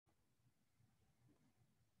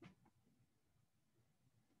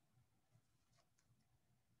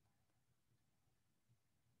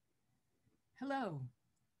Hello,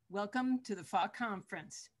 welcome to the PHAA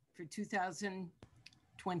conference for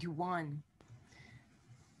 2021.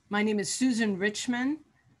 My name is Susan Richman.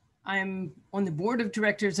 I'm on the board of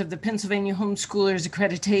directors of the Pennsylvania Homeschoolers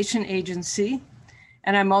Accreditation Agency,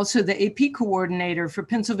 and I'm also the AP coordinator for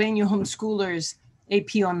Pennsylvania Homeschoolers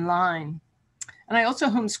AP Online. And I also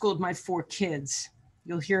homeschooled my 4 kids.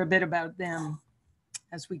 You'll hear a bit about them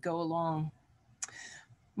as we go along.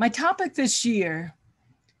 My topic this year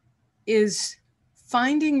is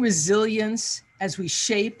finding resilience as we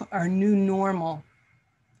shape our new normal.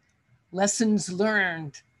 Lessons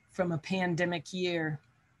learned from a pandemic year.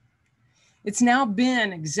 It's now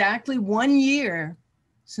been exactly 1 year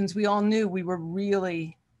since we all knew we were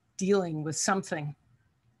really dealing with something.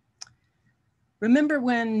 Remember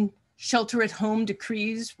when shelter-at-home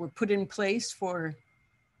decrees were put in place for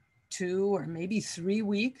 2 or maybe 3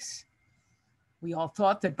 weeks? We all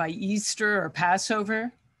thought that by Easter or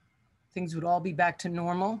Passover, things would all be back to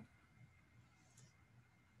normal.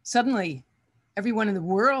 Suddenly, everyone in the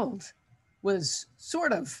world was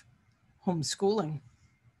sort of homeschooling.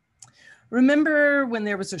 Remember when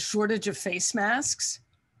there was a shortage of face masks?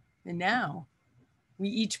 And now we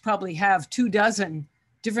each probably have 24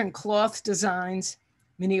 different cloth designs,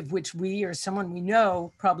 many of which we or someone we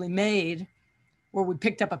know probably made, or we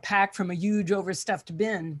picked up a pack from a huge overstuffed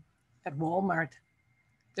bin at Walmart.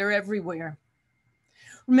 They're everywhere.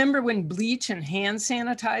 Remember when bleach and hand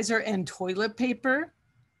sanitizer and toilet paper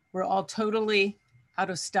were all totally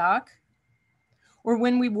out of stock? Or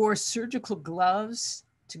when we wore surgical gloves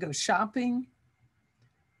to go shopping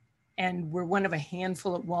and were one of a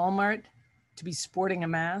handful at Walmart to be sporting a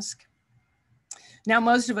mask? Now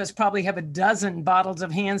most of us probably have a dozen bottles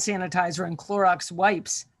of hand sanitizer and Clorox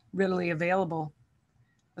wipes readily available,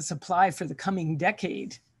 a supply for the coming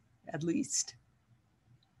decade, at least.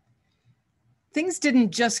 Things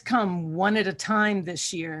didn't just come one at a time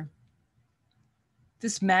this year.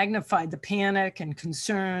 This magnified the panic and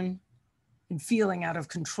concern and feeling out of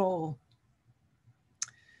control.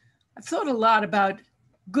 I've thought a lot about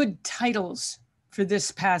good titles for this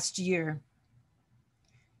past year.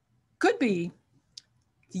 Could be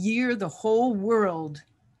the year the whole world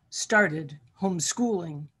started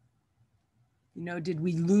homeschooling. You know, did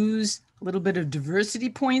we lose a little bit of diversity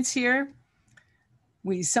points here?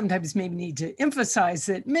 We sometimes maybe need to emphasize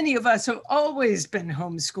that many of us have always been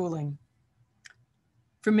homeschooling.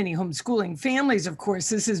 For many homeschooling families, of course,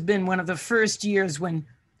 this has been one of the first years when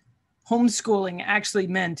homeschooling actually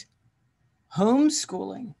meant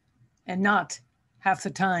homeschooling and not half the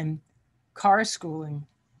time car schooling.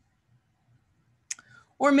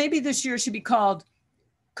 Or maybe this year should be called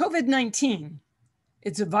COVID-19.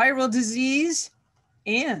 It's a viral disease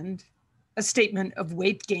and a statement of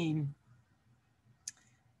weight gain.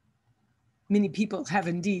 Many people have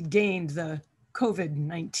indeed gained the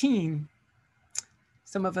COVID-19.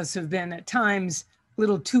 Some of us have been at times a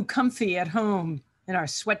little too comfy at home in our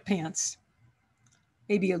sweatpants,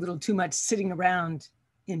 maybe a little too much sitting around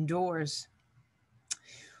indoors.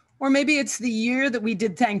 Or maybe it's the year that we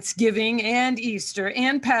did Thanksgiving and Easter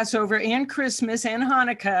and Passover and Christmas and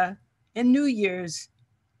Hanukkah and New Year's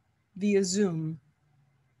via Zoom.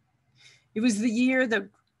 It was the year that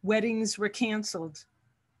weddings were canceled.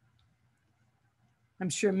 I'm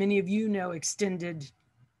sure many of you know extended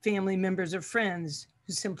family members or friends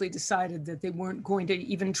who simply decided that they weren't going to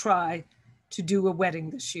even try to do a wedding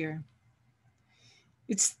this year.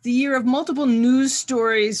 It's the year of multiple news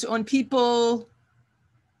stories on people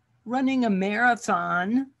running a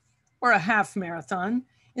marathon or a half marathon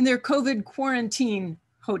in their COVID quarantine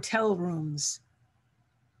hotel rooms.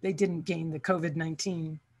 They didn't gain the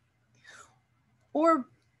COVID-19. Or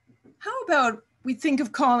how about we think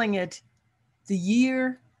of calling it the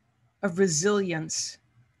year of resilience?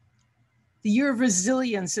 The year of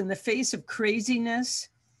resilience in the face of craziness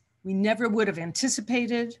we never would have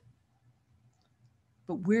anticipated,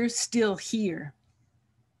 but we're still here.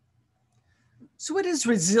 So what is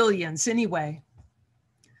resilience anyway?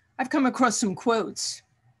 I've come across some quotes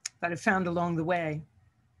that I found along the way.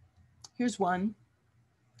 Here's one.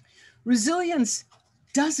 Resilience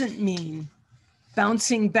doesn't mean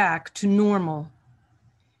bouncing back to normal.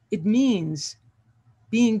 It means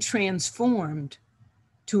being transformed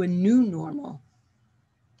to a new normal.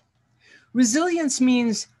 Resilience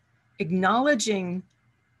means acknowledging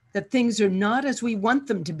that things are not as we want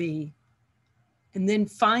them to be, and then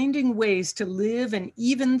finding ways to live and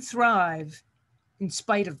even thrive in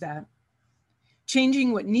spite of that.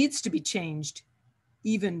 Changing what needs to be changed,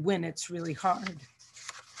 even when it's really hard.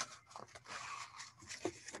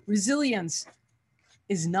 Resilience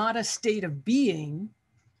is not a state of being,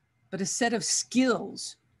 but a set of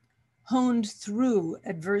skills honed through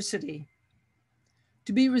adversity.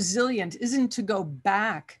 To be resilient isn't to go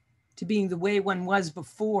back to being the way one was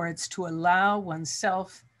before, it's to allow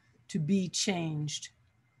oneself to be changed.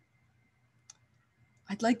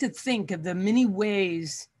 I'd like to think of the many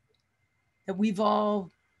ways that we've all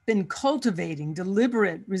been cultivating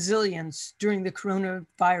deliberate resilience during the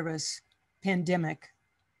coronavirus pandemic.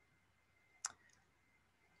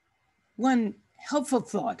 One helpful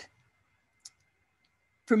thought: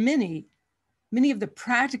 for many of the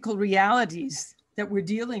practical realities that we're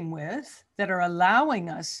dealing with that are allowing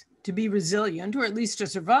us to be resilient, or at least to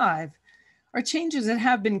survive, are changes that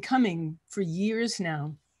have been coming for years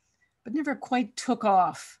now, but never quite took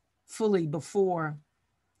off fully before.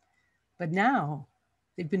 But now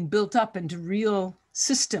they've been built up into real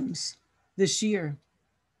systems this year.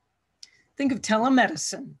 Think of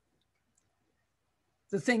telemedicine,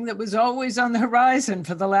 the thing that was always on the horizon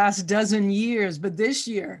for the last dozen years, but this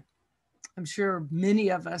year, I'm sure many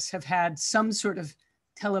of us have had some sort of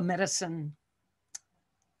telemedicine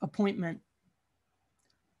appointment.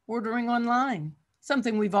 Ordering online,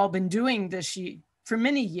 something we've all been doing this year for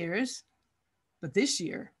many years, but this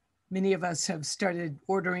year, many of us have started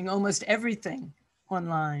ordering almost everything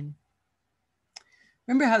online.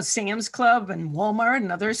 Remember how Sam's Club and Walmart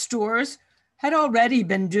and other stores had already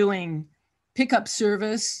been doing pickup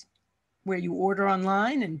service where you order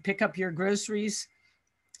online and pick up your groceries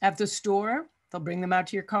at the store? They'll bring them out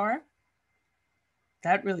to your car.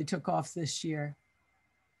 That really took off this year.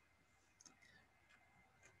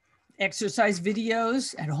 Exercise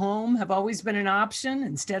videos at home have always been an option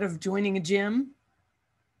instead of joining a gym.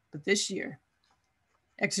 But this year,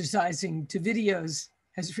 exercising to videos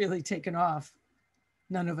has really taken off.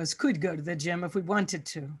 None of us could go to the gym if we wanted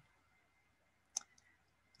to.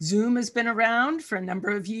 Zoom has been around for a number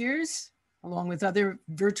of years, along with other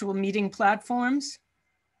virtual meeting platforms.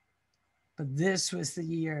 But this was the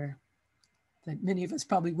year that many of us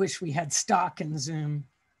probably wish we had stock in Zoom.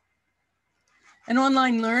 And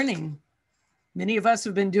online learning. Many of us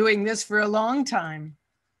have been doing this for a long time.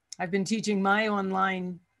 I've been teaching my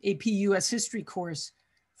online AP US history course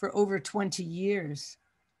for over 20 years.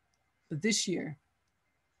 But this year,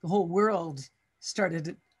 the whole world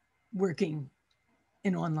started working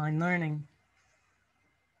in online learning.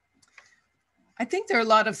 I think there are a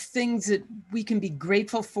lot of things that we can be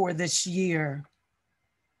grateful for this year.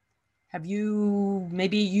 Have you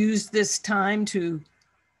maybe used this time to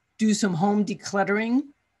do some home decluttering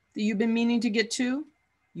that you've been meaning to get to?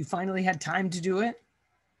 You finally had time to do it?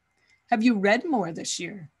 Have you read more this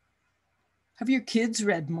year? Have your kids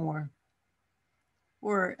read more?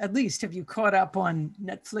 Or at least have you caught up on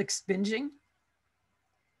Netflix binging?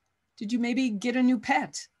 Did you maybe get a new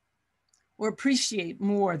pet or appreciate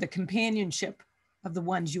more the companionship of the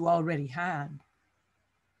ones you already had?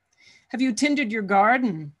 Have you tended your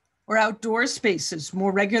garden or outdoor spaces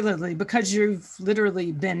more regularly because you've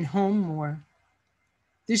literally been home more?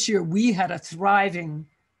 This year, we had a thriving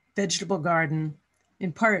vegetable garden,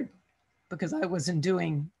 in part because I wasn't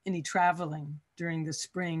doing any traveling during the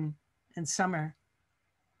spring and summer.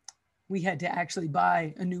 We had to actually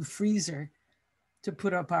buy a new freezer to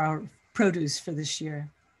put up our produce for this year.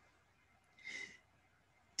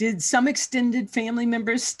 Did some extended family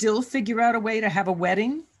members still figure out a way to have a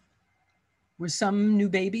wedding? Were some new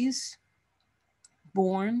babies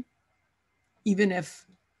born, even if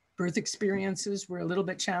birth experiences were a little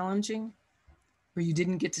bit challenging, where you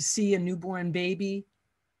didn't get to see a newborn baby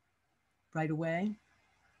right away?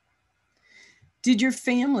 Did your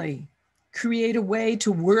family create a way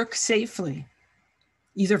to work safely,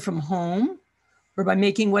 either from home or by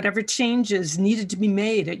making whatever changes needed to be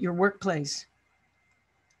made at your workplace?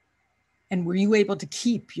 And were you able to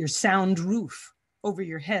keep your sound roof over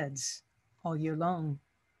your heads all year long?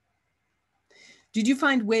 Did you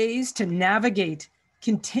find ways to navigate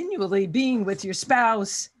continually being with your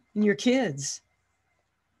spouse and your kids,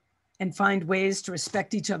 and find ways to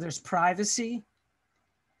respect each other's privacy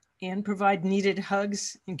and provide needed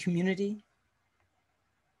hugs and community?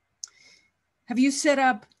 Have you set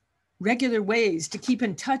up regular ways to keep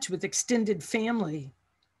in touch with extended family,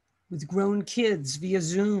 with grown kids via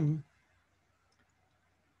Zoom?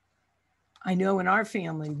 I know in our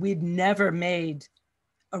family, we'd never made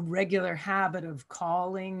a regular habit of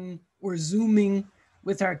calling or Zooming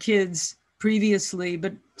with our kids previously,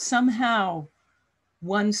 but somehow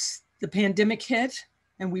once the pandemic hit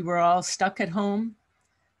and we were all stuck at home,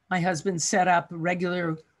 my husband set up a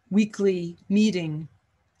regular weekly meeting,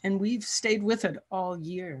 and we've stayed with it all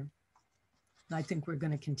year. And I think we're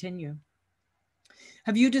going to continue.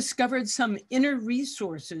 Have you discovered some inner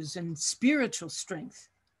resources and spiritual strength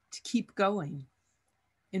to keep going?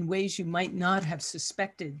 in ways you might not have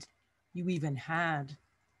suspected you even had?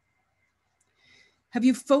 Have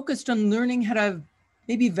you focused on learning how to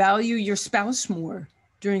maybe value your spouse more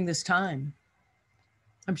during this time?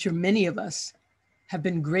 I'm sure many of us have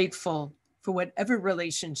been grateful for whatever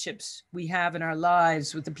relationships we have in our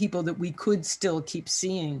lives with the people that we could still keep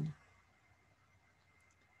seeing.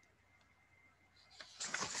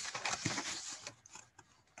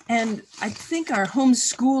 And I think our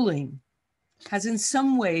homeschooling has in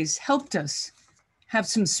some ways helped us have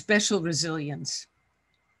some special resilience.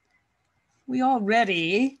 We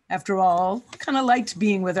already, after all, kind of liked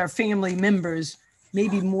being with our family members,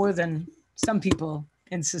 maybe more than some people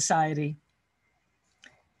in society.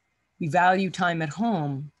 We value time at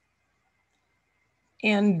home.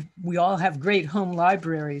 And we all have great home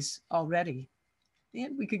libraries already.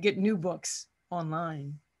 And we could get new books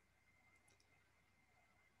online.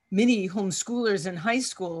 Many homeschoolers in high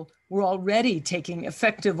school were already taking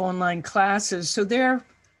effective online classes, so their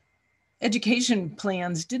education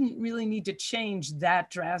plans didn't really need to change that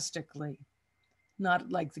drastically,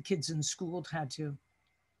 not like the kids in school had to.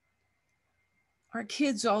 Our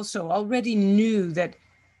kids also already knew that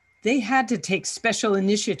they had to take special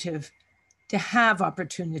initiative to have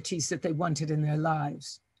opportunities that they wanted in their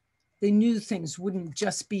lives. They knew things wouldn't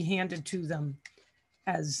just be handed to them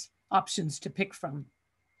as options to pick from.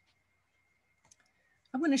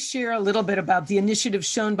 I want to share a little bit about the initiative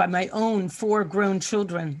shown by my own 4 grown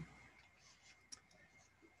children.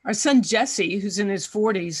 Our son Jesse, who's in his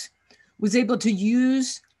 40s, was able to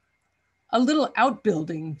use a little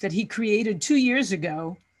outbuilding that he created 2 years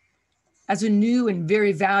ago as a new and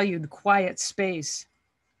very valued quiet space.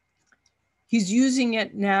 He's using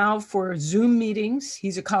it now for Zoom meetings.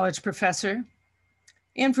 He's a college professor,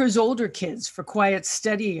 and for his older kids for quiet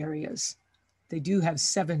study areas. They do have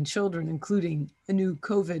 7 children, including a new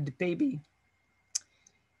COVID baby.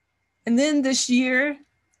 And then this year,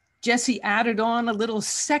 Jesse added on a little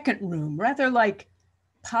second room, rather like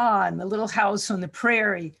Pa in the little house on the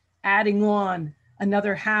prairie, adding on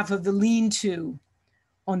another half of the lean-to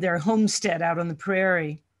on their homestead out on the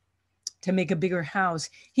prairie to make a bigger house.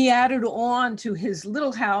 He added on to his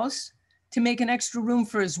little house to make an extra room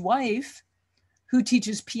for his wife, who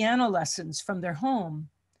teaches piano lessons from their home.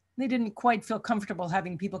 They didn't quite feel comfortable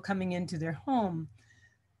having people coming into their home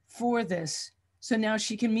for this. So now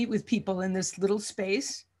she can meet with people in this little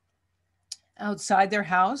space outside their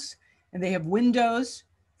house, and they have windows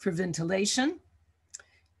for ventilation,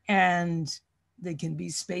 and they can be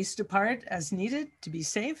spaced apart as needed to be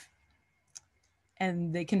safe.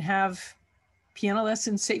 And they can have piano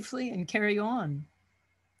lessons safely and carry on.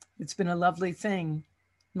 It's been a lovely thing.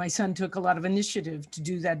 My son took a lot of initiative to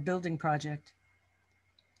do that building project.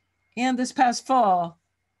 And this past fall,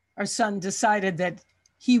 our son decided that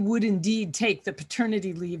he would indeed take the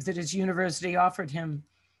paternity leave that his university offered him.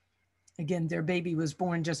 Again, their baby was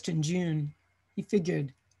born just in June. He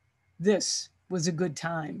figured this was a good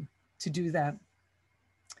time to do that.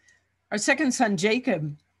 Our second son,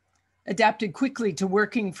 Jacob, adapted quickly to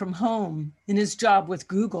working from home in his job with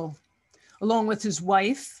Google, along with his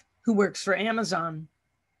wife, who works for Amazon.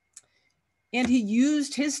 And he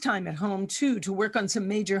used his time at home too to work on some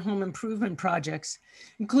major home improvement projects,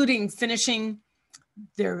 including finishing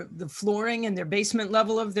the flooring in their basement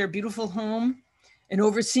level of their beautiful home and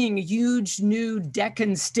overseeing a huge new deck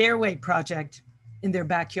and stairway project in their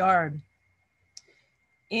backyard.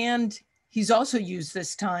 And he's also used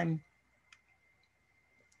this time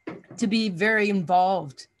to be very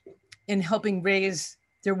involved in helping raise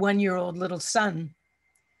their 1-year-old little son,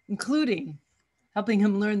 including helping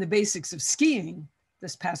him learn the basics of skiing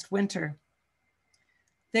this past winter.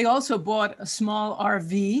 They also bought a small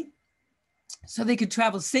RV so they could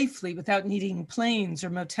travel safely without needing planes or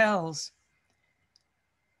motels.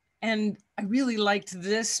 And I really liked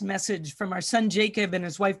this message from our son Jacob and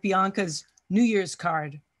his wife Bianca's New Year's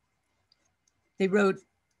card. They wrote,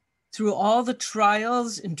 "Through all the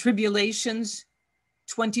trials and tribulations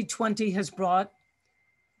 2020 has brought,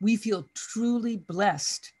 we feel truly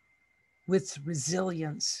blessed with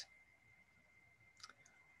resilience."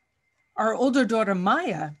 Our older daughter,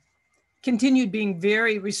 Maya, continued being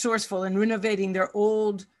very resourceful in renovating their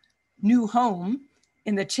old new home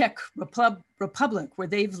in the Czech Republic, where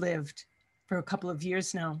they've lived for a couple of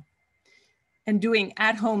years now, and doing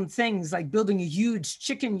at-home things like building a huge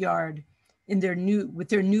chicken yard with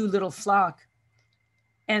their new little flock,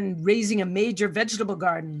 and raising a major vegetable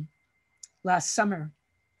garden last summer,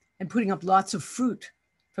 and putting up lots of fruit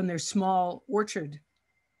from their small orchard.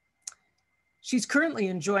 She's currently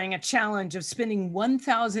enjoying a challenge of spending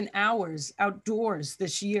 1,000 hours outdoors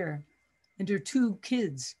this year, and her 2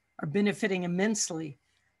 kids are benefiting immensely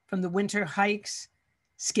from the winter hikes,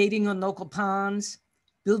 skating on local ponds,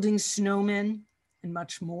 building snowmen, and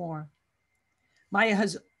much more. Maya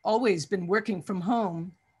has always been working from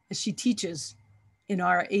home as she teaches in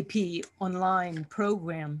our AP online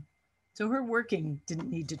program, so her working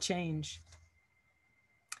didn't need to change.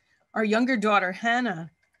 Our younger daughter,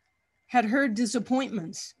 Hannah, had her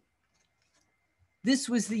disappointments. This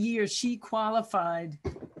was the year she qualified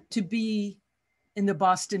to be in the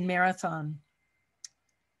Boston Marathon,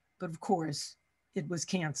 but of course, it was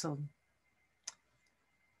canceled.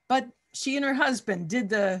 But she and her husband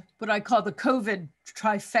did what I call the COVID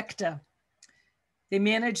trifecta. They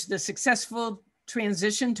managed the successful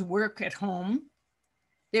transition to work at home.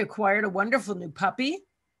 They acquired a wonderful new puppy,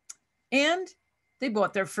 and they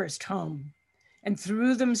bought their first home and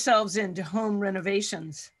threw themselves into home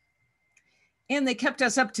renovations. And they kept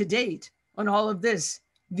us up to date on all of this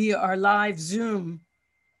via our live Zoom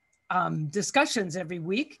discussions every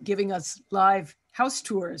week, giving us live house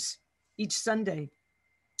tours each Sunday.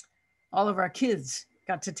 All of our kids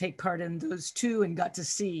got to take part in those too and got to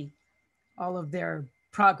see all of their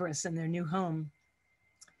progress in their new home.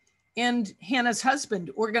 And Hannah's husband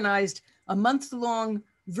organized a month-long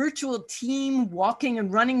virtual team walking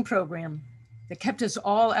and running program that kept us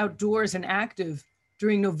all outdoors and active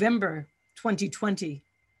during November 2020.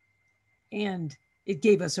 And it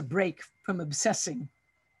gave us a break from obsessing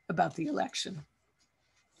about the election.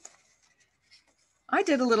 I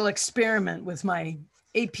did a little experiment with my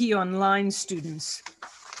AP online students. I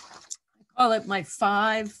call it my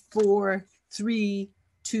 5, 4, 3,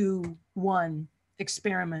 2, 1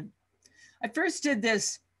 experiment. I first did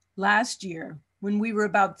this last year when we were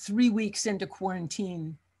about 3 weeks into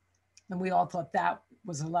quarantine, and we all thought that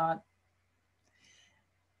was a lot.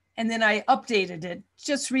 And then I updated it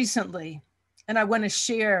just recently, and I want to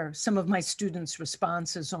share some of my students'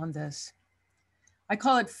 responses on this. I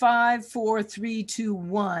call it 5, 4, 3, 2,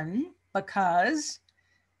 1 because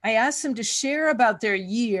I asked them to share about their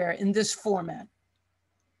year in this format.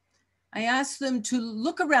 I asked them to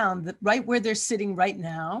look around right where they're sitting right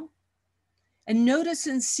now and notice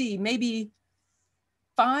and see maybe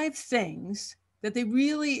 5 things that they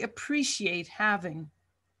really appreciate having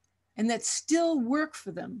and that still work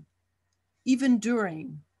for them, even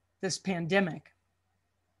during this pandemic.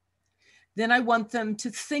 Then I want them to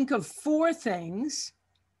think of 4 things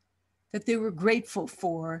that they were grateful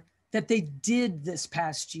for that they did this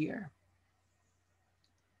past year.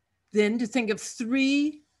 Then to think of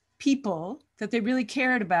 3 people that they really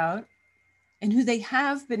cared about and who they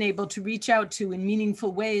have been able to reach out to in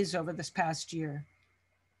meaningful ways over this past year,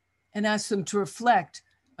 and ask them to reflect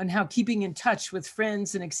on how keeping in touch with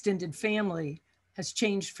friends and extended family has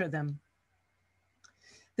changed for them.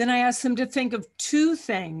 Then I asked them to think of 2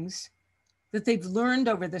 things that they've learned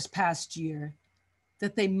over this past year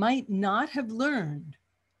that they might not have learned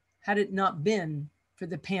had it not been for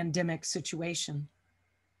the pandemic situation.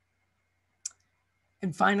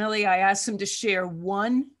 And finally, I asked them to share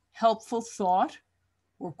 1 helpful thought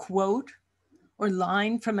or quote or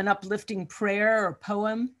line from an uplifting prayer or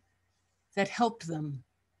poem that helped them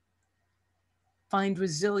find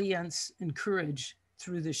resilience and courage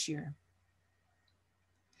through this year.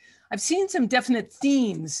 I've seen some definite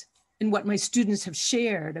themes in what my students have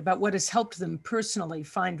shared about what has helped them personally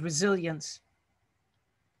find resilience.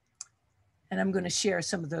 And I'm going to share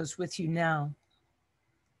some of those with you now.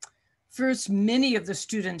 First, many of the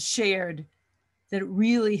students shared that it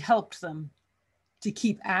really helped them to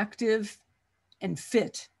keep active and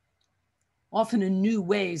fit, often in new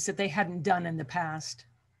ways that they hadn't done in the past.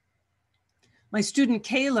 My student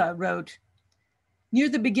Kayla wrote, near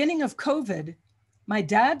the beginning of COVID, my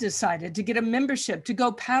dad decided to get a membership to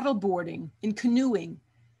go paddle boarding and canoeing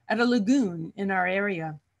at a lagoon in our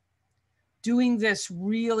area. Doing this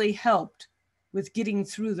really helped with getting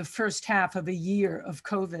through the first half of a year of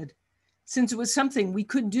COVID, since it was something we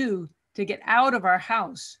could do to get out of our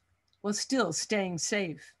house while still staying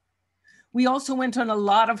safe. We also went on a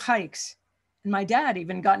lot of hikes, and my dad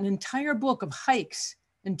even got an entire book of hikes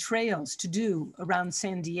and trails to do around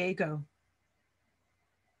San Diego.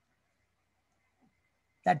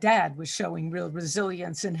 That dad was showing real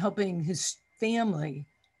resilience and helping his family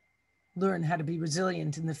learn how to be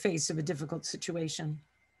resilient in the face of a difficult situation.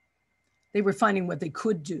 They were finding what they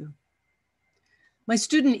could do. My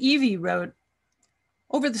student Evie wrote,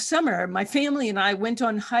 over the summer, my family and I went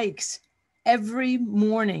on hikes every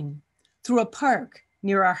morning through a park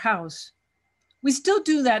near our house. We still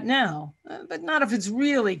do that now, but not if it's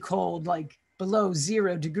really cold, like below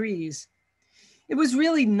 0 degrees. It was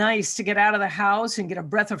really nice to get out of the house and get a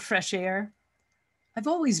breath of fresh air. I've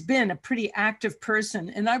always been a pretty active person,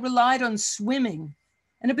 and I relied on swimming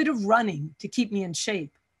and a bit of running to keep me in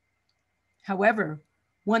shape. However,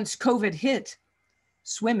 once COVID hit,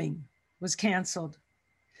 swimming was canceled.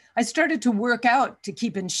 I started to work out to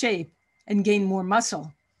keep in shape and gain more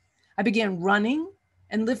muscle. I began running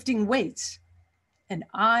and lifting weights, and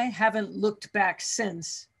I haven't looked back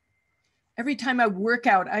since. Every time I work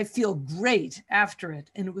out, I feel great after it,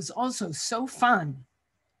 and it was also so fun.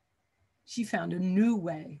 She found a new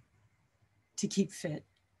way to keep fit.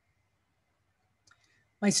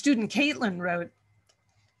 My student Caitlin wrote,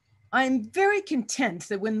 I'm very content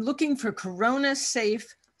that when looking for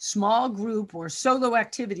corona-safe, small group or solo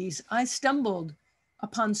activities, I stumbled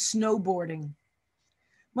upon snowboarding.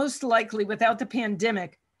 Most likely without the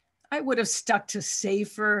pandemic, I would have stuck to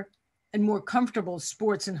safer and more comfortable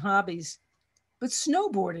sports and hobbies. But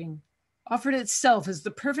snowboarding offered itself as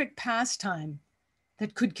the perfect pastime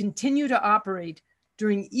that could continue to operate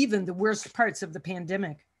during even the worst parts of the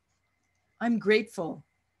pandemic. I'm grateful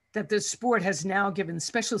that this sport has now given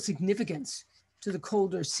special significance to the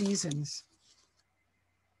colder seasons.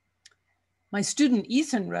 My student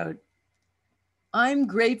Ethan wrote, I'm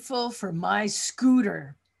grateful for my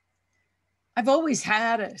scooter. I've always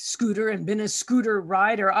had a scooter and been a scooter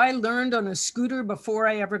rider. I learned on a scooter before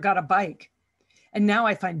I ever got a bike. And now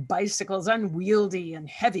I find bicycles unwieldy and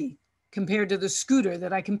heavy compared to the scooter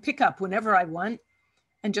that I can pick up whenever I want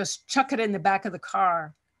and just chuck it in the back of the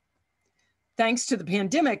car. Thanks to the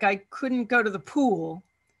pandemic, I couldn't go to the pool,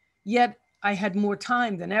 yet I had more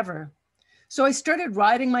time than ever. So I started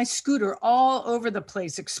riding my scooter all over the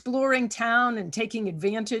place, exploring town and taking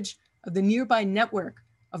advantage of the nearby network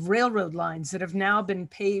of railroad lines that have now been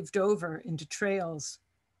paved over into trails.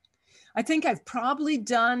 I think I've probably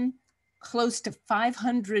done close to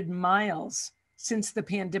 500 miles since the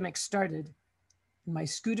pandemic started. My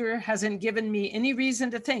scooter hasn't given me any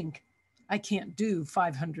reason to think I can't do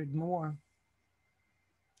 500 more.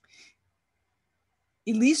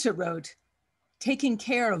 Elisa wrote, taking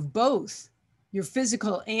care of both your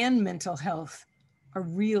physical and mental health are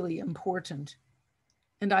really important.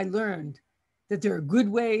 And I learned that there are good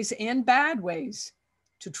ways and bad ways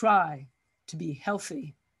to try to be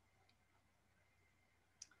healthy.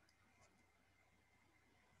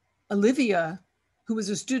 Olivia, who was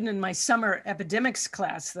a student in my summer epidemics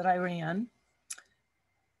class that I ran,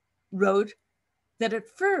 wrote that at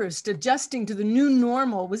first adjusting to the new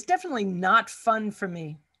normal was definitely not fun for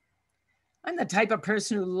me. I'm the type of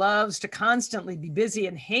person who loves to constantly be busy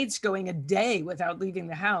and hates going a day without leaving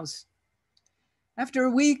the house. After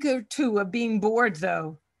a week or two of being bored,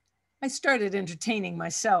 though, I started entertaining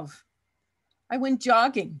myself. I went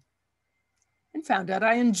jogging and found out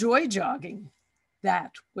I enjoy jogging.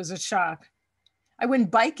 That was a shock. I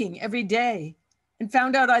went biking every day and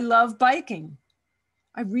found out I love biking.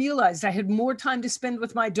 I realized I had more time to spend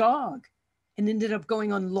with my dog and ended up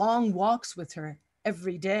going on long walks with her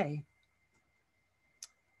every day.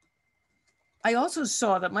 I also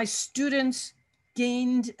saw that my students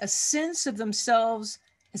gained a sense of themselves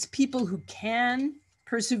as people who can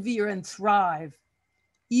persevere and thrive,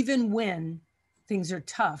 even when things are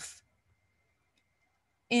tough,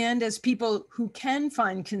 and as people who can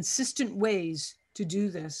find consistent ways to do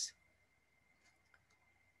this.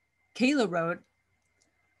 Kayla wrote,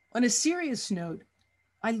 on a serious note,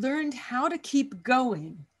 I learned how to keep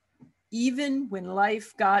going even when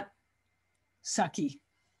life got sucky.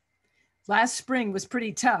 Last spring was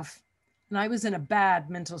pretty tough, and I was in a bad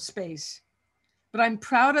mental space. But I'm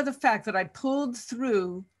proud of the fact that I pulled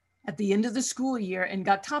through at the end of the school year and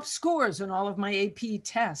got top scores on all of my AP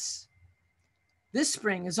tests. This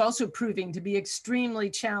spring is also proving to be extremely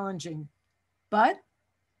challenging, but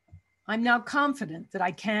I'm now confident that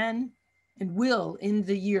I can and will end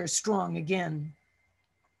the year strong again.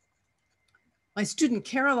 My student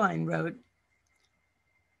Caroline wrote,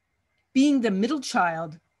 being the middle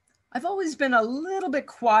child, I've always been a little bit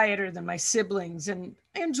quieter than my siblings, and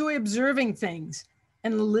I enjoy observing things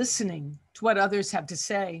and listening to what others have to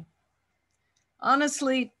say.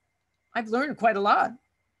 Honestly, I've learned quite a lot.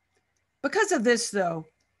 Because of this, though,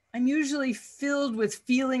 I'm usually filled with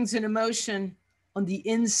feelings and emotion on the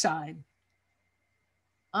inside.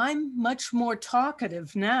 I'm much more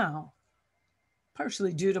talkative now,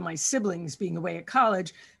 partially due to my siblings being away at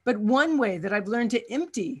college, but one way that I've learned to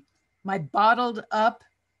empty my bottled up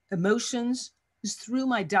emotions is through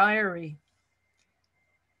my diary.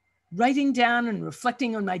 Writing down and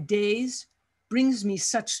reflecting on my days brings me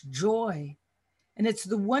such joy, and it's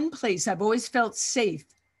the one place I've always felt safe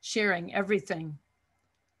sharing everything.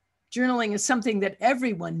 Journaling is something that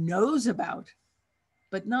everyone knows about,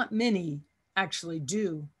 but not many actually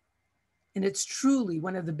do. And it's truly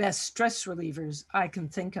one of the best stress relievers I can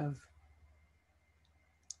think of.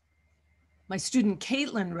 My student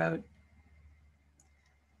Caitlin wrote,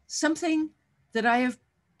 something that I have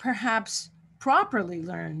perhaps properly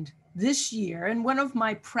learned this year, and one of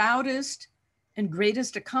my proudest and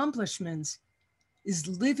greatest accomplishments, is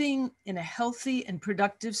living in a healthy and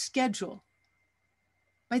productive schedule.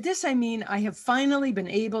 By this, I mean I have finally been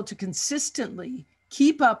able to consistently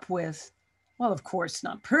keep up with, well, of course,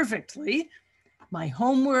 not perfectly, my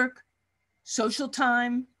homework, social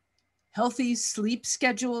time, healthy sleep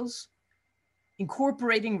schedules,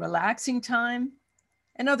 incorporating relaxing time,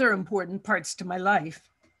 and other important parts to my life.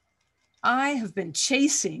 I have been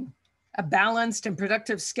chasing a balanced and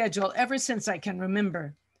productive schedule ever since I can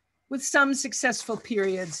remember, with some successful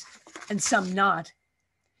periods and some not.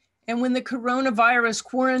 And when the coronavirus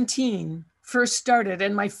quarantine first started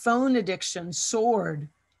and my phone addiction soared,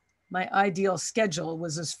 my ideal schedule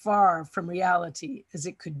was as far from reality as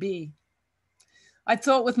it could be. I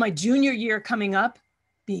thought with my junior year coming up,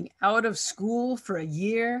 being out of school for a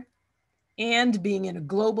year, and being in a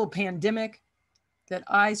global pandemic, that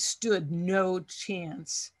I stood no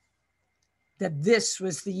chance. That this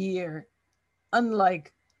was the year,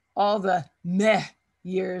 unlike all the meh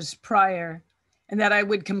years prior, and that I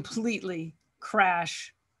would completely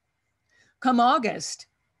crash. Come August,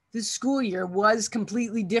 this school year was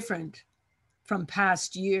completely different from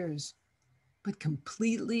past years, but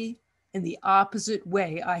completely in the opposite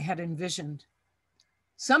way I had envisioned.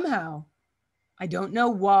 Somehow, I don't know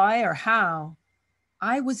why or how,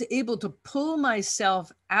 I was able to pull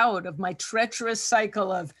myself out of my treacherous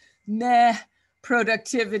cycle of meh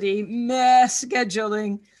productivity, meh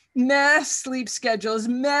scheduling, meh sleep schedules,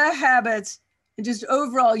 meh habits, and just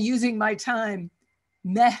overall using my time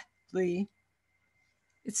mehly.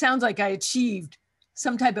 It sounds like I achieved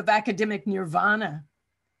some type of academic nirvana,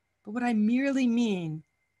 but what I merely mean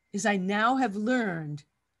is I now have learned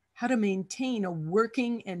how to maintain a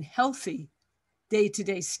working and healthy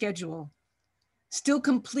day-to-day schedule, still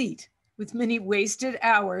complete with many wasted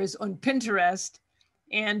hours on Pinterest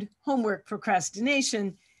and homework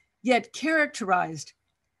procrastination, yet characterized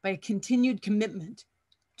by a continued commitment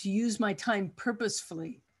to use my time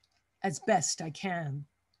purposefully as best I can.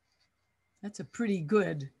 That's a pretty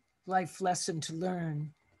good life lesson to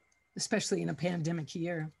learn, especially in a pandemic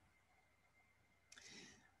year.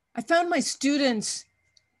 I found my students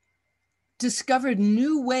discovered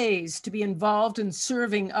new ways to be involved in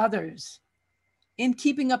serving others, in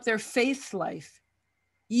keeping up their faith life,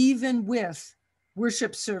 even with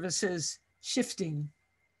worship services shifting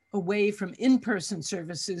away from in-person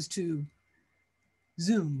services to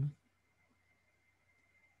Zoom.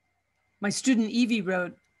 My student Evie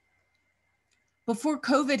wrote, before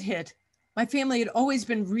COVID hit, my family had always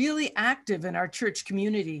been really active in our church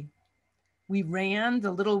community. We ran the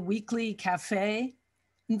little weekly cafe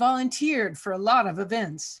and volunteered for a lot of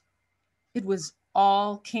events. It was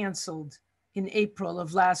all canceled in April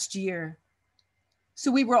of last year.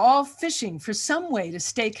 So we were all fishing for some way to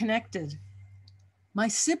stay connected. My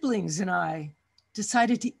siblings and I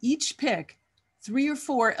decided to each pick 3 or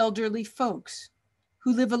 4 elderly folks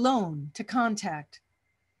who live alone to contact.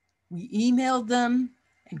 We emailed them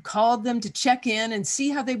and called them to check in and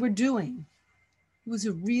see how they were doing. It was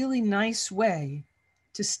a really nice way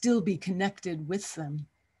to still be connected with them.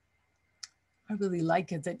 I really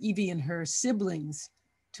like it that Evie and her siblings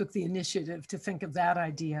took the initiative to think of that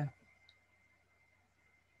idea.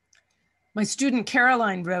 My student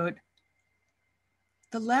Caroline wrote,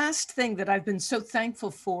 the last thing that I've been so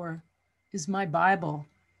thankful for is my Bible.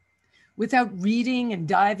 Without reading and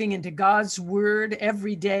diving into God's word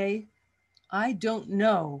every day, I don't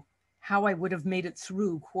know how I would have made it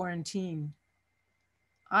through quarantine.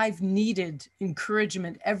 I've needed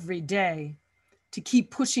encouragement every day to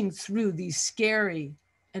keep pushing through these scary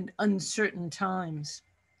and uncertain times.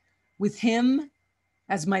 With him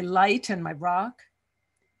as my light and my rock,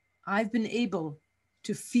 I've been able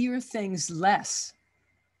to fear things less.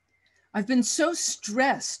 I've been so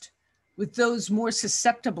stressed with those more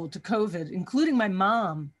susceptible to COVID, including my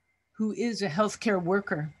mom, who is a healthcare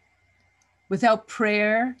worker. Without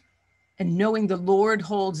prayer and knowing the Lord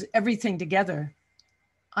holds everything together,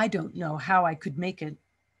 I don't know how I could make it.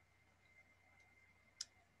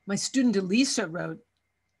 My student Elisa wrote,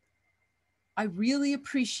 I really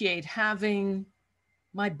appreciate having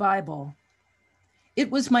my Bible. It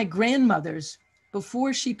was my grandmother's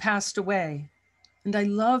before she passed away, and I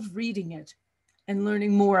love reading it and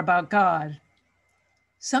learning more about God.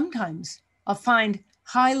 Sometimes I'll find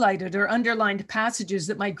highlighted or underlined passages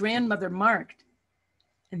that my grandmother marked,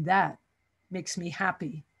 and that makes me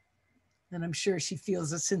happy. And I'm sure she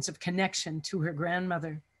feels a sense of connection to her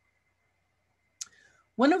grandmother.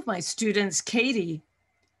 One of my students, Katie,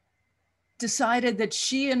 decided that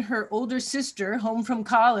she and her older sister, home from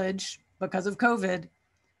college because of COVID,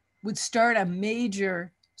 would start a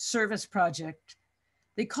major service project.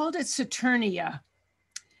 They called it Saturnia.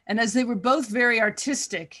 And as they were both very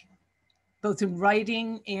artistic, both in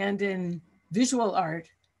writing and in visual art,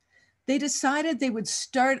 they decided they would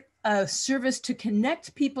start a service to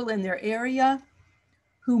connect people in their area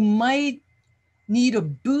who might need a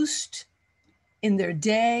boost in their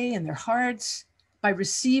day and their hearts by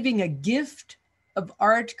receiving a gift of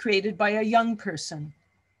art created by a young person.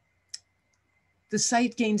 The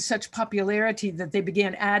site gained such popularity that they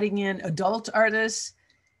began adding in adult artists.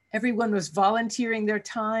 Everyone was volunteering their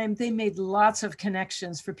time. They made lots of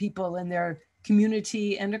connections for people in their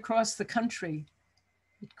community and across the country.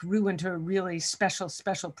 It grew into a really special,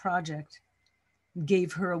 special project and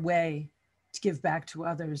gave her a way to give back to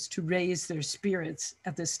others, to raise their spirits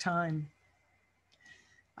at this time.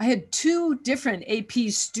 I had two different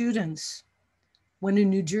AP students, one in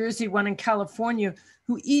New Jersey, one in California,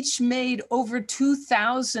 who each made over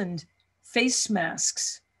 2,000 face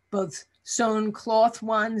masks, both sewn cloth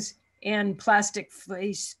ones and plastic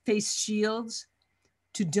face shields,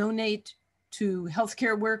 to donate to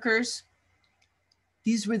healthcare workers.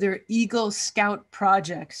 These were their Eagle Scout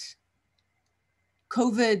projects.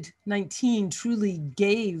 COVID-19 truly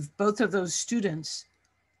gave both of those students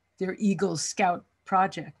their Eagle Scout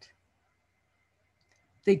project.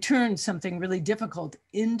 They turned something really difficult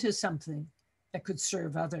into something that could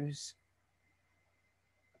serve others.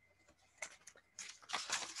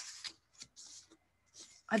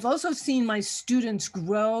 I've also seen my students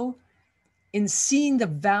grow in seeing the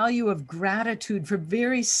value of gratitude for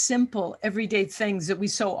very simple, everyday things that we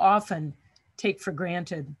so often take for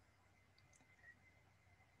granted.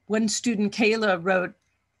 One student, Kayla, wrote,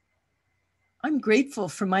 "I'm grateful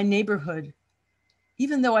for my neighborhood.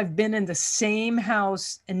 Even though I've been in the same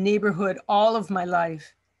house and neighborhood all of my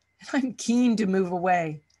life, and I'm keen to move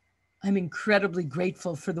away, I'm incredibly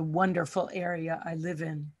grateful for the wonderful area I live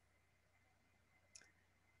in."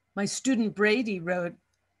 My student Brady wrote,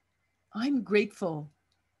 "I'm grateful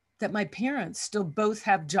that my parents still both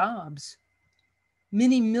have jobs.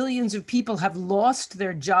 Many millions of people have lost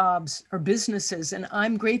their jobs or businesses, and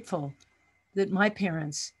I'm grateful that my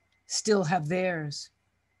parents still have theirs.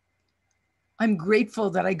 I'm grateful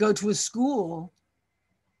that I go to a school,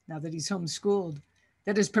 now that he's homeschooled,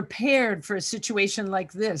 that is prepared for a situation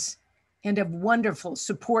like this and have wonderful,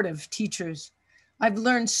 supportive teachers. I've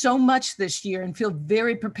learned so much this year and feel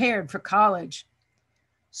very prepared for college.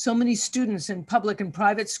 So many students in public and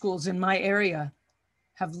private schools in my area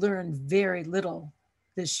have learned very little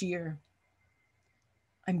this year.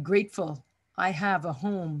 I'm grateful I have a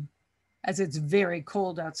home as it's very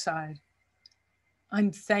cold outside.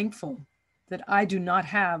 I'm thankful that I do not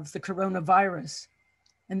have the coronavirus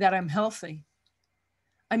and that I'm healthy.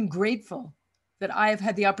 I'm grateful that I have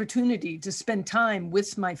had the opportunity to spend time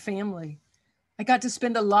with my family. I got to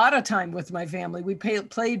spend a lot of time with my family. We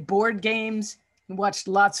played board games and watched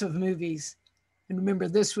lots of movies. And remember,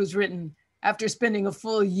 this was written after spending a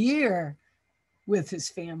full year with his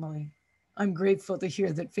family. I'm grateful to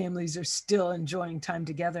hear that families are still enjoying time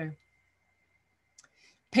together.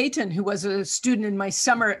 Peyton, who was a student in my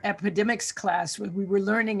summer epidemics class, where we were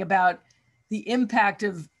learning about the impact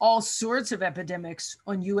of all sorts of epidemics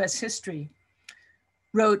on US history,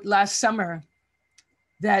 wrote last summer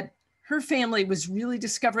that her family was really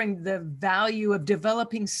discovering the value of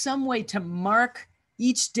developing some way to mark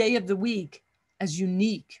each day of the week as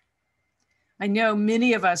unique. I know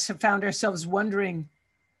many of us have found ourselves wondering,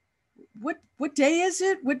 what day is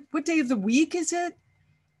it? What day of the week is it?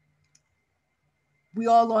 We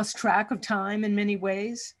all lost track of time in many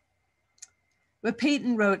ways. But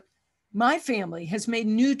Peyton wrote, "My family has made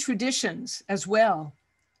new traditions as well.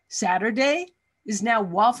 Saturday is now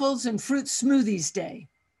waffles and fruit smoothies day.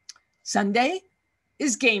 Sunday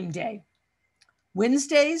is game day.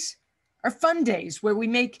 Wednesdays are fun days where we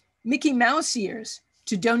make Mickey Mouse ears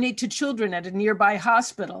to donate to children at a nearby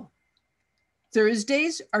hospital.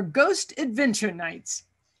 Thursdays are ghost adventure nights.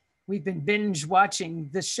 We've been binge watching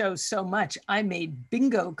this show so much, I made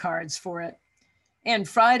bingo cards for it. And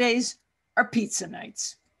Fridays are pizza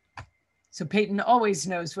nights." So Peyton always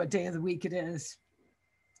knows what day of the week it is.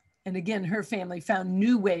 And again, her family found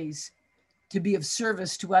new ways to be of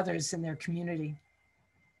service to others in their community.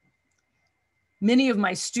 Many of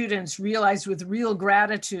my students realized with real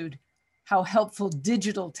gratitude how helpful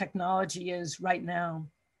digital technology is right now.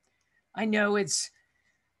 I know it's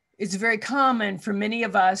very common for many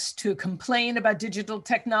of us to complain about digital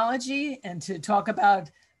technology and to talk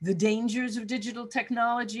about the dangers of digital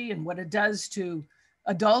technology and what it does to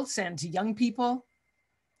adults and to young people.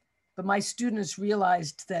 but my students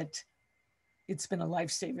realized that it's been a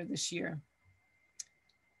lifesaver this year.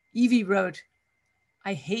 Evie wrote,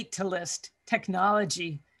 I hate to list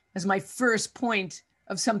technology as my first point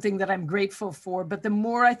of something that I'm grateful for, but the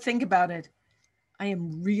more I think about it, I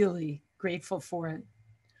am really grateful for it.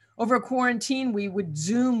 Over quarantine, we would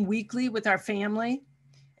Zoom weekly with our family,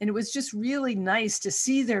 and it was just really nice to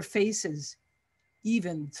see their faces,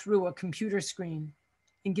 even through a computer screen,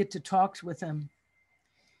 and get to talk with them.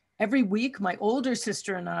 Every week, my older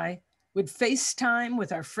sister and I would FaceTime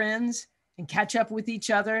with our friends and catch up with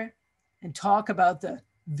each other and talk about the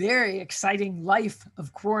very exciting life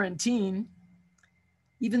of quarantine.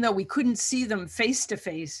 Even though we couldn't see them face to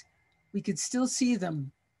face, we could still see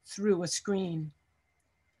them through a screen.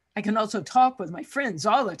 I can also talk with my friends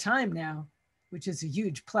all the time now, which is a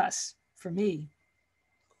huge plus for me.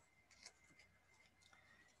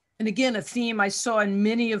 And again, a theme I saw in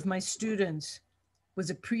many of my students was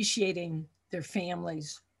appreciating their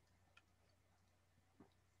families,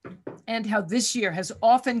 and how this year has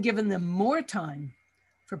often given them more time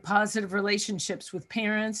for positive relationships with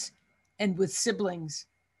parents and with siblings.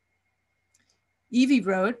 Evie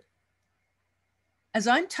wrote, as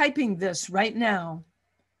I'm typing this right now,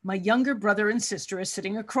 my younger brother and sister are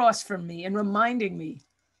sitting across from me and reminding me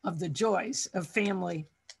of the joys of family.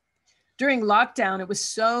 During lockdown, it was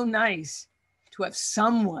so nice to have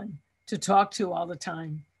someone to talk to all the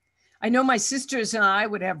time. I know my sisters and I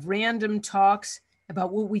would have random talks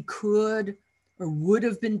about what we could or would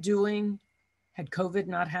have been doing had COVID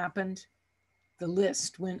not happened. The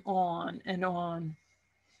list went on and on.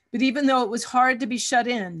 But even though it was hard to be shut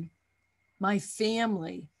in, my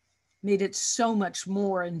family made it so much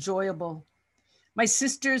more enjoyable. My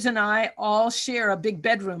sisters and I all share a big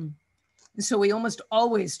bedroom, and so we almost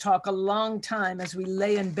always talk a long time as we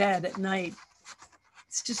lay in bed at night.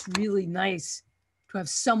 It's just really nice to have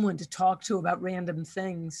someone to talk to about random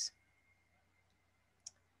things.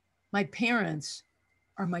 My parents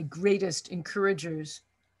are my greatest encouragers.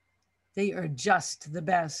 They are just the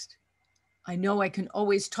best. I know I can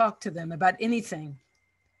always talk to them about anything,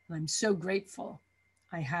 and I'm so grateful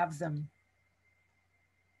I have them.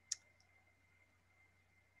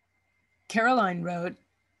 Caroline wrote,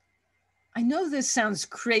 I know this sounds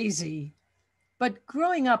crazy, but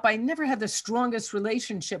growing up, I never had the strongest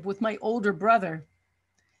relationship with my older brother.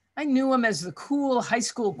 I knew him as the cool high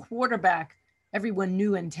school quarterback everyone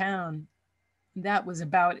knew in town. And that was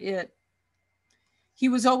about it. He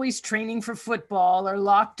was always training for football or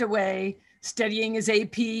locked away, studying his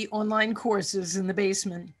AP online courses in the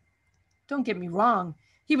basement. Don't get me wrong,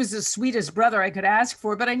 he was the sweetest brother I could ask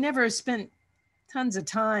for, but I never spent tons of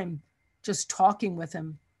time just talking with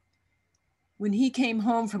him. When he came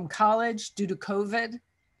home from college due to COVID,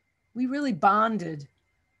 we really bonded,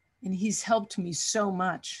 and he's helped me so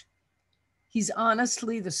much. He's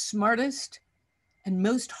honestly the smartest and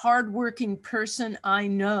most hardworking person I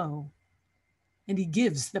know, and he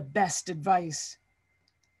gives the best advice.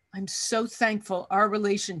 I'm so thankful our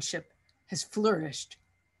relationship has flourished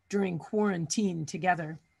during quarantine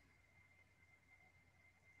together.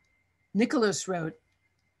 Nicholas wrote,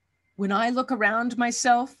 when I look around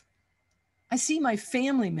myself, I see my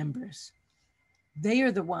family members. They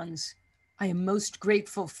are the ones I am most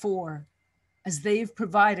grateful for, as they've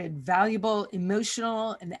provided valuable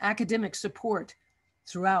emotional and academic support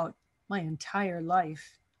throughout my entire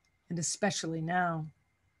life, and especially now.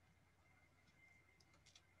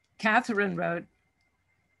 Catherine wrote,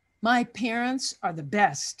 my parents are the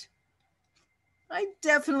best. I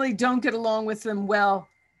definitely don't get along with them well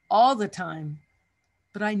all the time,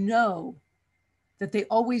 but I know that they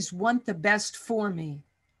always want the best for me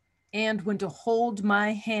and want to hold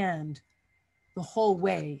my hand the whole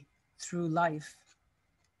way through life.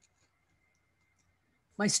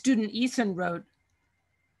 My student Ethan wrote,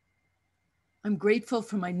 I'm grateful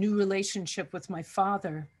for my new relationship with my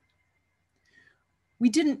father. We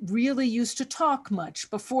didn't really used to talk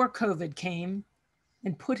much before COVID came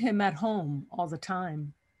and put him at home all the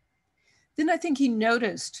time. Then I think he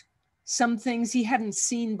noticed some things he hadn't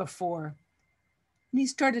seen before, and he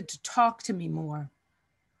started to talk to me more.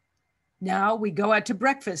 Now we go out to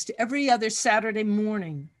breakfast every other Saturday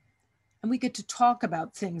morning, and we get to talk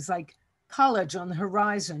about things like college on the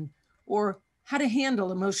horizon, or how to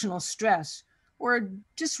handle emotional stress, or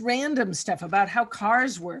just random stuff about how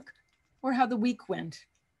cars work, or how the week went.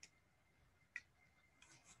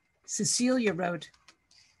 Cecilia wrote,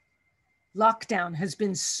 lockdown has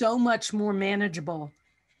been so much more manageable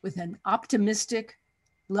with an optimistic,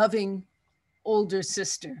 loving older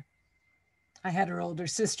sister. I had her older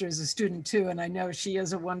sister as a student too, and I know she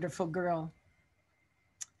is a wonderful girl.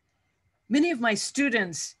 Many of my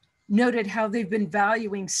students noted how they've been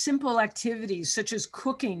valuing simple activities such as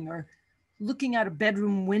cooking or looking out a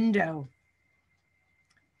bedroom window.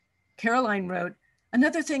 Caroline wrote,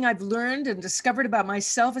 "Another thing I've learned and discovered about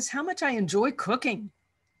myself is how much I enjoy cooking.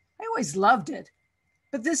 I always loved it,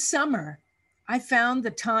 but this summer, I found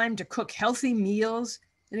the time to cook healthy meals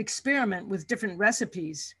and experiment with different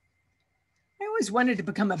recipes. I always wanted to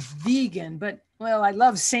become a vegan, but, well, I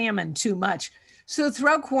love salmon too much. So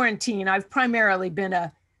throughout quarantine, I've primarily been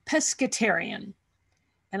a pescatarian,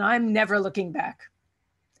 and I'm never looking back."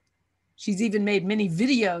 She's even made many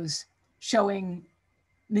videos showing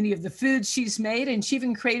many of the foods she's made, and she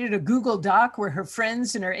even created a Google Doc where her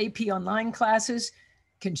friends in her AP online classes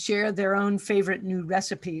can share their own favorite new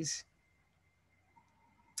recipes.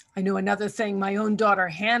 I know another thing my own daughter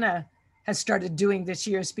Hannah has started doing this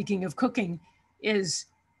year, speaking of cooking, is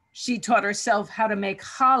she taught herself how to make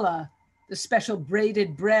challah, the special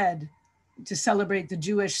braided bread to celebrate the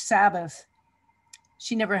Jewish Sabbath.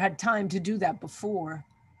 She never had time to do that before,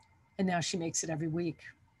 and now she makes it every week.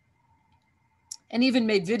 And even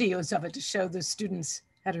made videos of it to show the students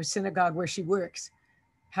at her synagogue where she works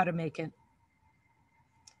how to make it.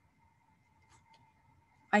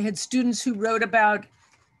 I had students who wrote about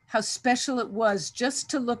how special it was just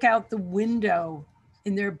to look out the window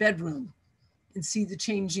in their bedroom and see the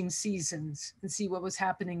changing seasons and see what was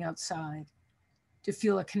happening outside, to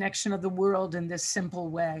feel a connection of the world in this simple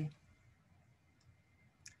way.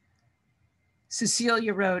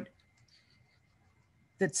 Cecilia wrote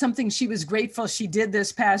that something she was grateful she did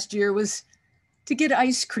this past year was to get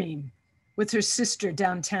ice cream with her sister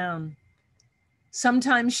downtown.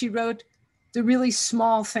 Sometimes, she wrote, the really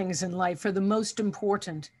small things in life are the most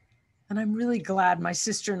important. And I'm really glad my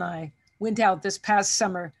sister and I went out this past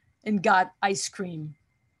summer and got ice cream.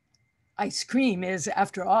 Ice cream is,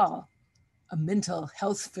 after all, a mental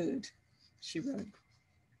health food, she wrote.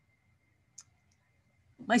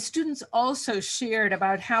 My students also shared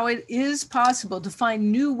about how it is possible to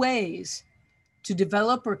find new ways to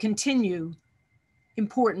develop or continue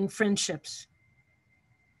important friendships.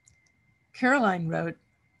 Caroline wrote,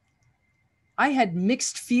 "I had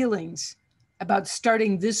mixed feelings about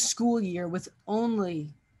starting this school year with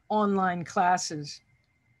only online classes.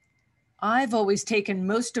 I've always taken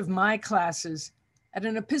most of my classes at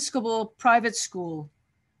an Episcopal private school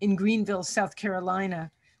in Greenville, South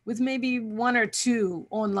Carolina, with maybe 1 or 2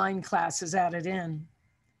 online classes added in.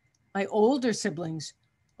 My older siblings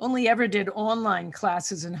only ever did online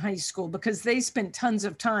classes in high school because they spent tons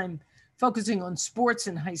of time focusing on sports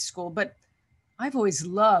in high school, but I've always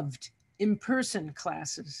loved in-person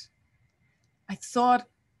classes. I thought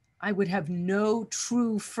I would have no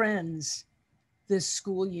true friends this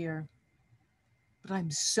school year, but I'm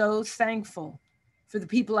so thankful for the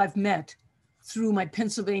people I've met through my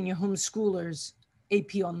Pennsylvania homeschoolers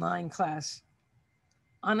AP online class.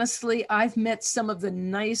 Honestly, I've met some of the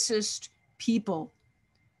nicest people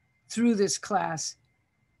through this class,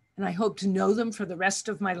 and I hope to know them for the rest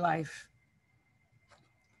of my life."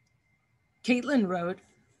 Caitlin wrote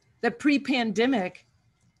that pre-pandemic,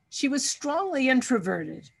 she was strongly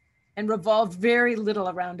introverted and revolved very little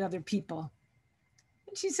around other people.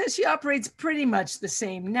 And she says she operates pretty much the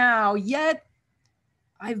same now, yet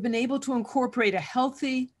I've been able to incorporate a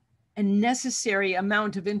healthy and necessary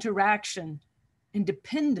amount of interaction and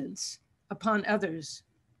dependence upon others.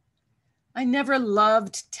 I never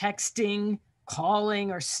loved texting,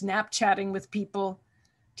 calling, or Snapchatting with people,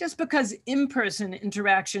 just because in-person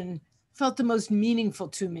interaction felt the most meaningful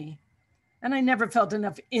to me. And I never felt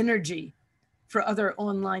enough energy for other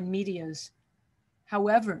online medias.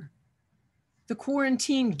 However, the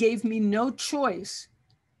quarantine gave me no choice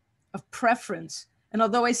of preference. And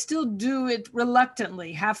although I still do it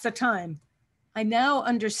reluctantly half the time, I now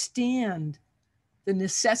understand the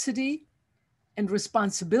necessity and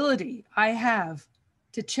responsibility I have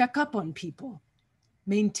to check up on people,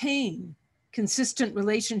 maintain consistent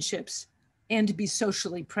relationships, and to be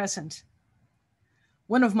socially present.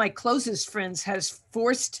 One of my closest friends has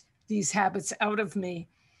forced these habits out of me,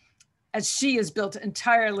 as she is built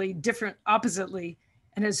entirely different, oppositely,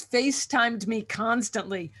 and has FaceTimed me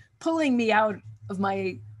constantly, pulling me out of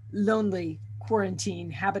my lonely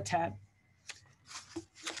quarantine habitat.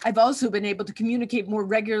 I've also been able to communicate more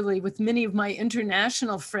regularly with many of my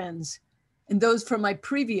international friends and those from my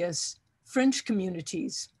previous French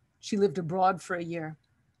communities. She lived abroad for a year.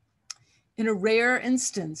 In a rare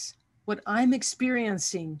instance, what I'm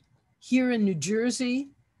experiencing here in New Jersey,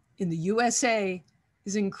 in the USA,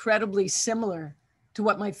 is incredibly similar to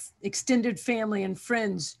what my extended family and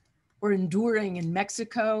friends were enduring in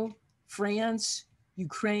Mexico, France,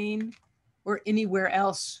 Ukraine, or anywhere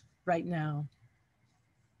else right now.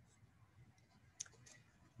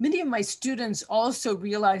 Many of my students also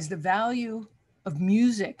realize the value of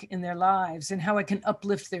music in their lives and how it can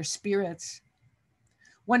uplift their spirits.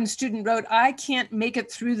 One student wrote, "I can't make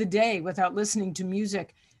it through the day without listening to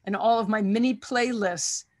music, and all of my mini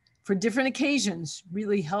playlists for different occasions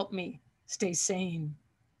really help me stay sane."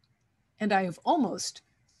 And I have almost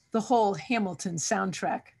the whole Hamilton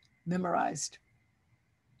soundtrack memorized.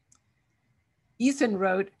 Ethan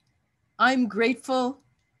wrote, "I'm grateful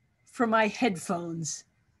for my headphones.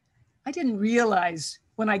 I didn't realize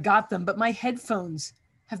when I got them, but my headphones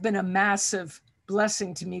have been a massive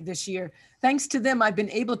blessing to me this year. Thanks to them, I've been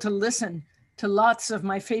able to listen to lots of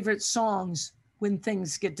my favorite songs when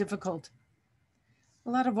things get difficult. A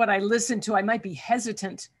lot of what I listen to, I might be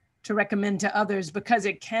hesitant to recommend to others because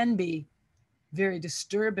it can be very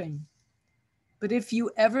disturbing. But if you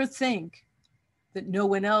ever think that no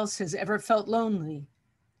one else has ever felt lonely,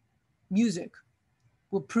 music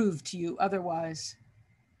will prove to you otherwise."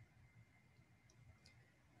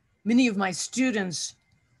 Many of my students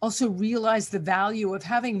also realize the value of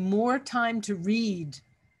having more time to read.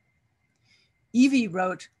 Evie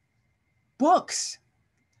wrote, "Books.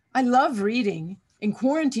 I love reading, and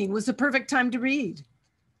quarantine was the perfect time to read.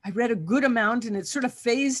 I read a good amount and it sort of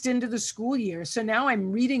phased into the school year, so now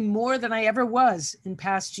I'm reading more than I ever was in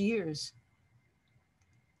past years."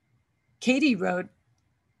 Katie wrote,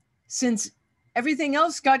 "Since everything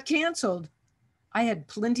else got canceled, I had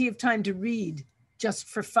plenty of time to read just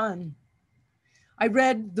for fun. I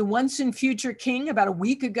read The Once and Future King about a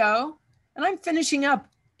week ago, and I'm finishing up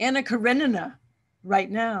Anna Karenina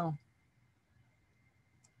right now."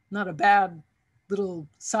 Not a bad little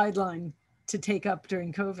sideline to take up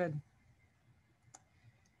during COVID.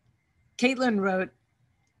 Caitlin wrote,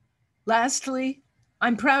 "Lastly,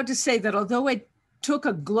 I'm proud to say that although it took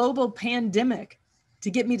a global pandemic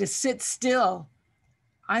to get me to sit still,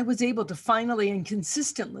 I was able to finally and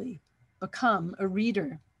consistently become a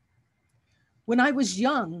reader. When I was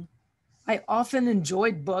young, I often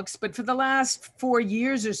enjoyed books, but for the last 4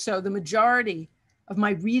 years or so, the majority of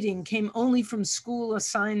my reading came only from school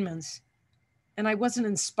assignments, and I wasn't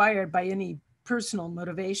inspired by any personal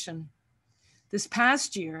motivation. This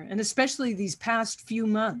past year, and especially these past few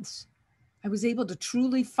months, I was able to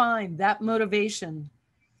truly find that motivation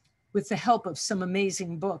with the help of some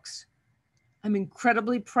amazing books. I'm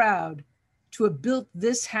incredibly proud to have built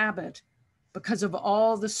this habit because of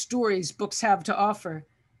all the stories books have to offer,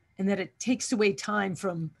 and that it takes away time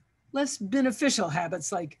from less beneficial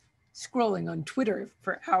habits like scrolling on Twitter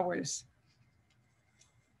for hours."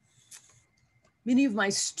 Many of my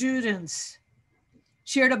students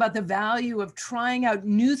shared about the value of trying out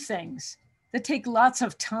new things that take lots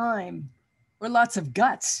of time or lots of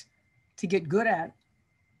guts to get good at.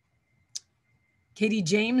 Katie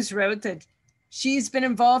James wrote that she's been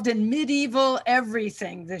involved in medieval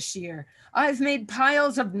everything this year. "I've made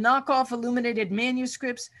piles of knockoff illuminated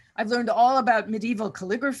manuscripts. I've learned all about medieval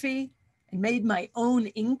calligraphy and made my own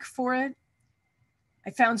ink for it.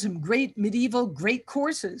 I found some great medieval great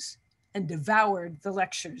courses and devoured the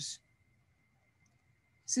lectures."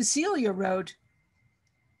 Cecilia wrote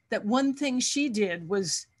that one thing she did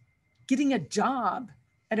was getting a job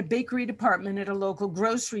at a bakery department at a local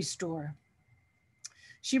grocery store.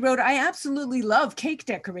 She wrote, "I absolutely love cake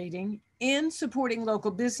decorating and supporting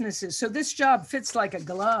local businesses, so this job fits like a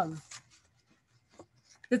glove.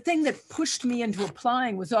 The thing that pushed me into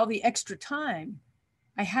applying was all the extra time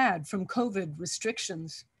I had from COVID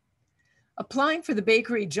restrictions. Applying for the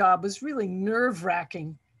bakery job was really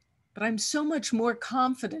nerve-wracking, but I'm so much more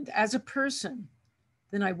confident as a person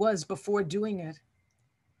than I was before doing it.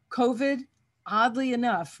 COVID, oddly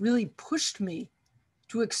enough, really pushed me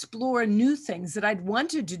to explore new things that I'd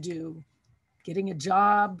wanted to do, getting a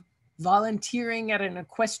job, volunteering at an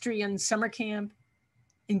equestrian summer camp,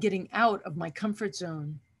 and getting out of my comfort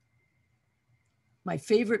zone. My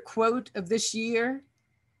favorite quote of this year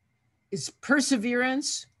is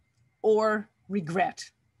perseverance or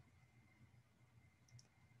regret."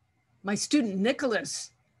 My student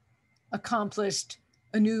Nicholas accomplished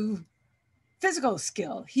a new physical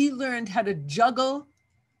skill. He learned how to juggle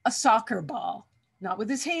a soccer ball, not with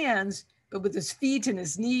his hands, but with his feet and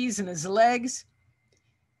his knees and his legs.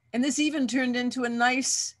 And this even turned into a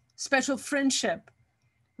nice special friendship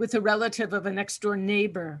with a relative of a next door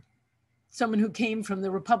neighbor, someone who came from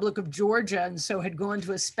the Republic of Georgia and so had gone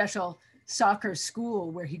to a special soccer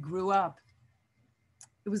school where he grew up.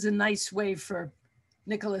 It was a nice way for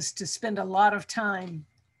Nicholas to spend a lot of time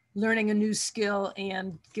learning a new skill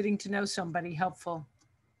and getting to know somebody helpful.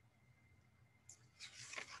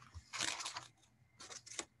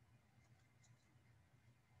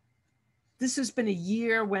 This has been a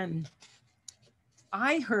year when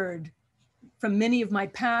I heard from many of my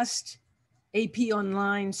past AP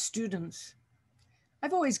Online students.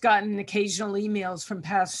 I've always gotten occasional emails from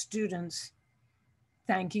past students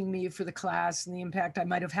thanking me for the class and the impact I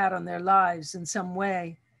might have had on their lives in some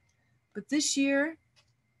way. But this year,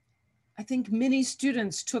 I think many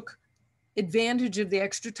students took advantage of the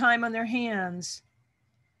extra time on their hands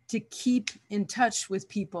to keep in touch with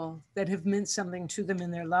people that have meant something to them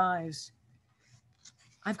in their lives.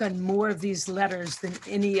 I've gotten more of these letters than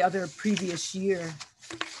any other previous year.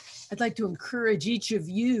 I'd like to encourage each of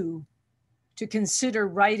you to consider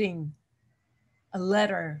writing a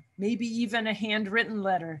letter, maybe even a handwritten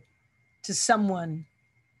letter, to someone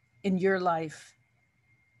in your life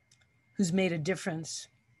who's made a difference.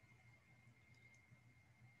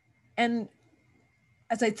 And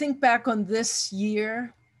as I think back on this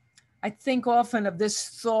year, I think often of this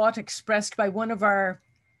thought expressed by one of our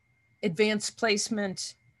advanced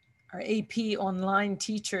placement, our AP online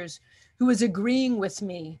teachers, who was agreeing with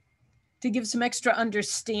me to give some extra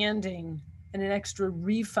understanding and an extra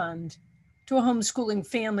refund to a homeschooling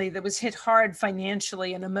family that was hit hard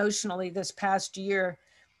financially and emotionally this past year.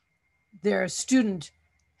 Their student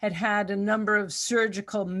had had a number of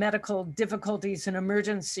surgical medical difficulties and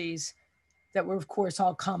emergencies that were, of course,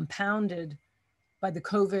 all compounded by the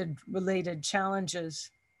COVID-related challenges.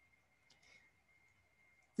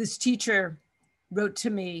 This teacher wrote to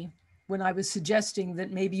me when I was suggesting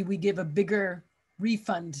that maybe we give a bigger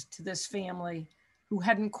refund to this family who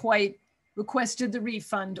hadn't quite requested the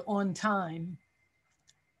refund on time.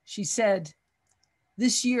 She said,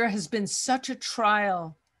 "This year has been such a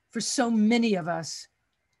trial for so many of us.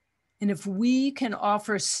 And if we can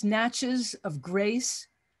offer snatches of grace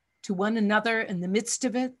to one another in the midst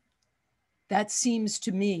of it, that seems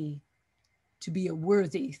to me to be a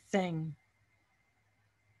worthy thing."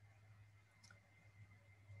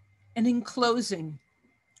 And in closing,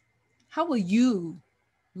 how will you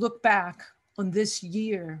look back on this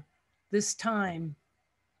year, this time?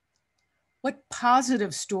 What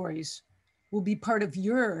positive stories will be part of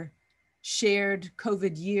your shared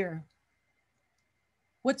COVID year?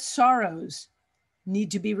 What sorrows need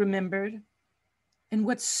to be remembered? And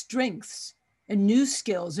what strengths and new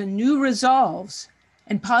skills and new resolves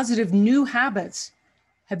and positive new habits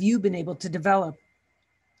have you been able to develop?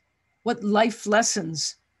 What life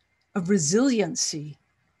lessons of resiliency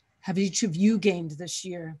have each of you gained this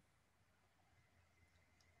year?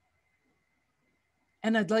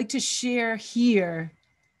 And I'd like to share here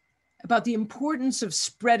about the importance of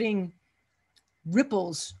spreading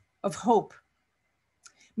ripples of hope.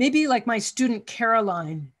 Maybe like my student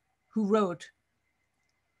Caroline, who wrote,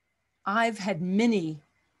 "I've had many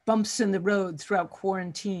bumps in the road throughout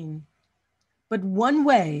quarantine, but one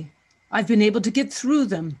way I've been able to get through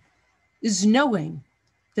them is knowing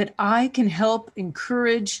that I can help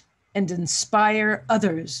encourage and inspire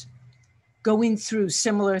others going through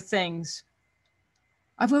similar things.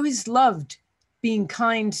 I've always loved being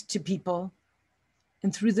kind to people,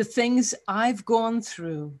 and through the things I've gone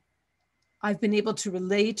through, I've been able to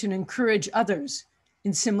relate and encourage others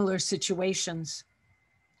in similar situations.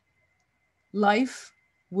 Life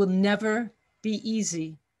will never be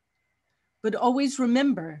easy, but always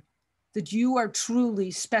remember that you are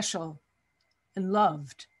truly special and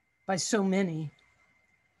loved by so many.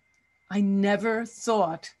 I never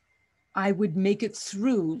thought I would make it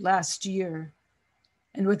through last year,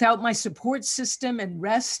 and without my support system and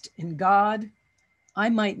rest in God, I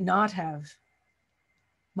might not have.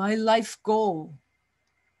 My life goal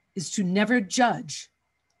is to never judge,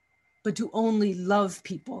 but to only love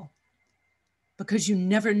people, because you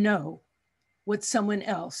never know what someone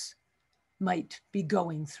else might be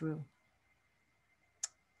going through."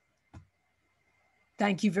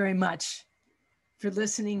 Thank you very much for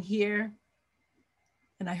listening here.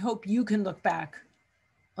 And I hope you can look back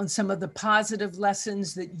on some of the positive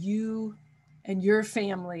lessons that you and your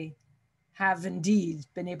family have indeed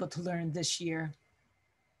been able to learn this year.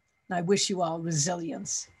 And I wish you all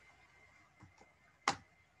resilience.